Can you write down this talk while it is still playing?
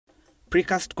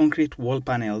Precast concrete wall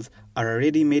panels are a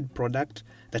ready-made product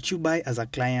that you buy as a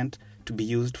client to be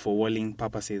used for walling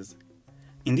purposes.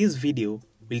 In this video,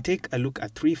 we'll take a look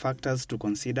at 3 factors to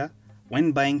consider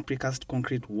when buying precast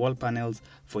concrete wall panels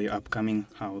for your upcoming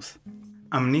house.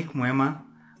 I'm Muema,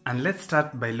 and let's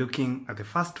start by looking at the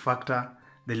first factor,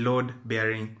 the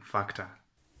load-bearing factor.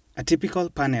 A typical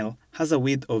panel has a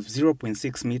width of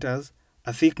 0.6 meters,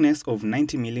 a thickness of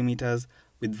 90 millimeters,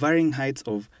 with varying heights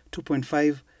of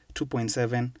 2.5,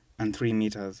 2.7 and 3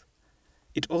 meters.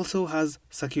 It also has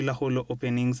circular hollow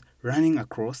openings running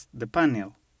across the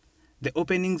panel. The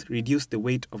openings reduce the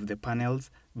weight of the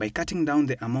panels by cutting down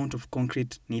the amount of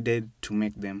concrete needed to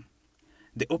make them.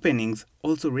 The openings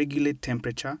also regulate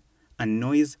temperature and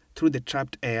noise through the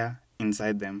trapped air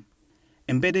inside them.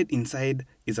 Embedded inside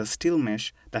is a steel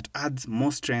mesh that adds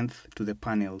more strength to the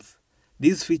panels.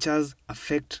 These features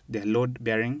affect their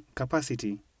load-bearing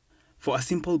capacity. For a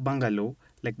simple bungalow,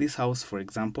 like this house for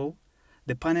example,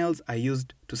 the panels are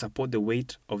used to support the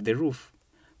weight of the roof.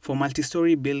 For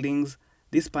multi-story buildings,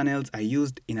 these panels are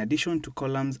used in addition to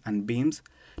columns and beams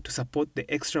to support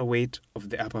the extra weight of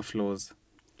the upper floors.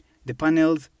 The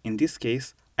panels, in this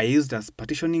case, are used as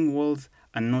partitioning walls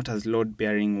and not as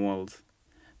load-bearing walls.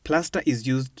 Plaster is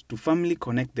used to firmly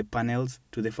connect the panels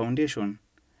to the foundation.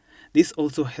 This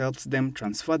also helps them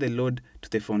transfer the load to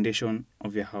the foundation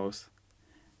of your house.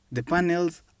 The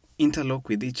panels interlock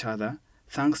with each other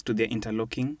thanks to their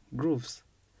interlocking grooves.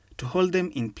 To hold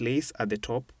them in place at the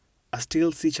top, a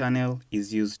steel C-channel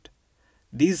is used.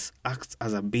 This acts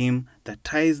as a beam that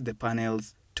ties the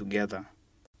panels together.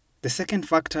 The second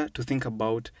factor to think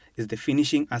about is the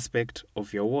finishing aspect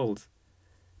of your walls.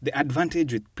 The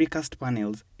advantage with precast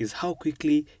panels is how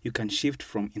quickly you can shift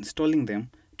from installing them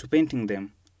to painting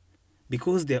them.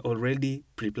 Because they are already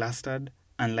pre-plastered,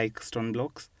 unlike stone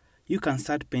blocks, you can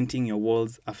start painting your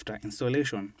walls after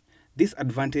installation. This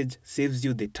advantage saves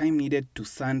you the time needed to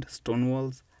sand stone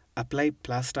walls, apply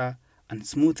plaster, and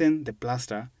smoothen the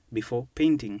plaster before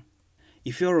painting.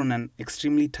 If you're on an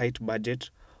extremely tight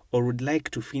budget or would like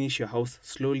to finish your house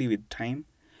slowly with time,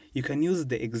 you can use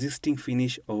the existing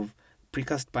finish of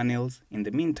precast panels in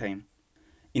the meantime.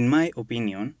 In my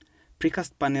opinion,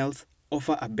 precast panels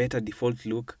offer a better default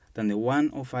look than the one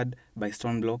offered by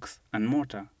stone blocks and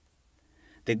mortar.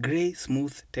 The grey,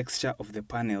 smooth texture of the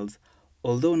panels,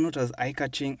 although not as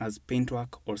eye-catching as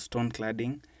paintwork or stone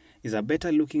cladding, is a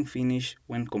better looking finish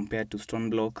when compared to stone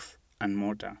blocks and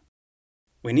mortar.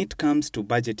 When it comes to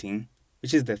budgeting,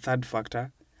 which is the third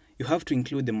factor, you have to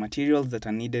include the materials that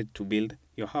are needed to build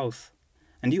your house.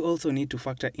 And you also need to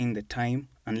factor in the time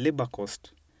and labor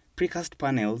cost. Precast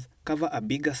panels cover a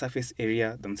bigger surface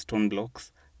area than stone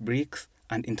blocks, bricks,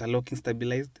 and interlocking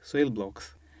stabilized soil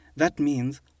blocks. That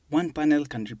means one panel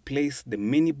can replace the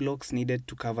many blocks needed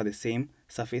to cover the same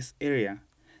surface area.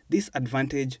 This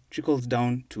advantage trickles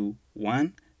down to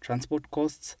 1. Transport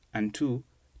costs, and 2.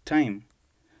 Time.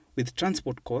 With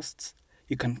transport costs,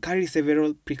 you can carry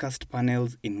several precast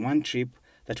panels in one trip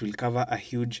that will cover a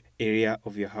huge area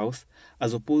of your house,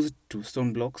 as opposed to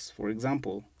stone blocks, for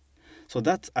example. So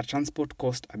that's a transport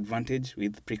cost advantage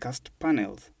with precast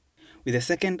panels. With the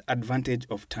second advantage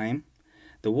of time,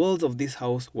 the walls of this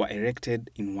house were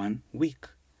erected in 1 week.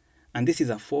 And this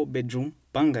is a 4-bedroom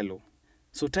bungalow.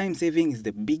 So time saving is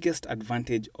the biggest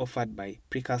advantage offered by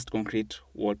precast concrete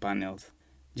wall panels.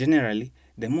 Generally,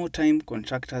 the more time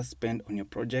contractors spend on your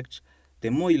project, the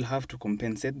more you'll have to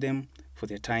compensate them for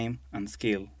their time and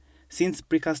scale. Since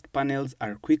precast panels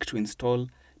are quick to install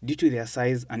due to their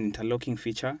size and interlocking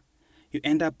feature, you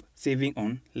end up saving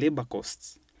on labor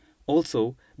costs.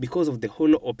 Also, because of the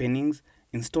hollow openings,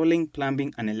 installing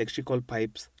plumbing and electrical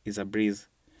pipes is a breeze.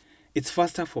 It's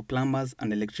faster for plumbers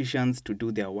and electricians to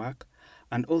do their work,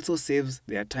 and also saves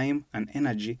their time and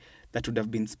energy that would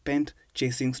have been spent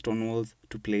chasing stone walls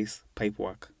to place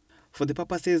pipework. For the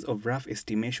purposes of rough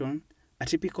estimation, a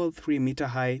typical 3-meter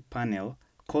high panel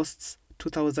costs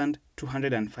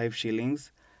 2,205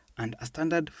 shillings, and a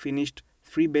standard finished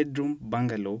 3-bedroom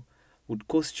bungalow would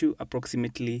cost you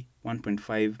approximately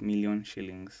 1.5 million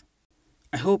shillings.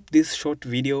 I hope this short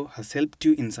video has helped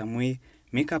you in some way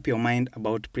make up your mind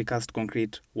about precast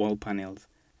concrete wall panels.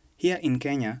 Here in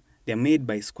Kenya, they are made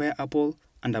by Square Apple,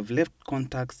 and I've left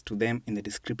contacts to them in the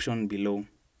description below.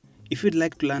 If you'd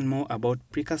like to learn more about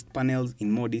precast panels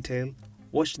in more detail,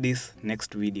 watch this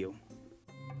next video.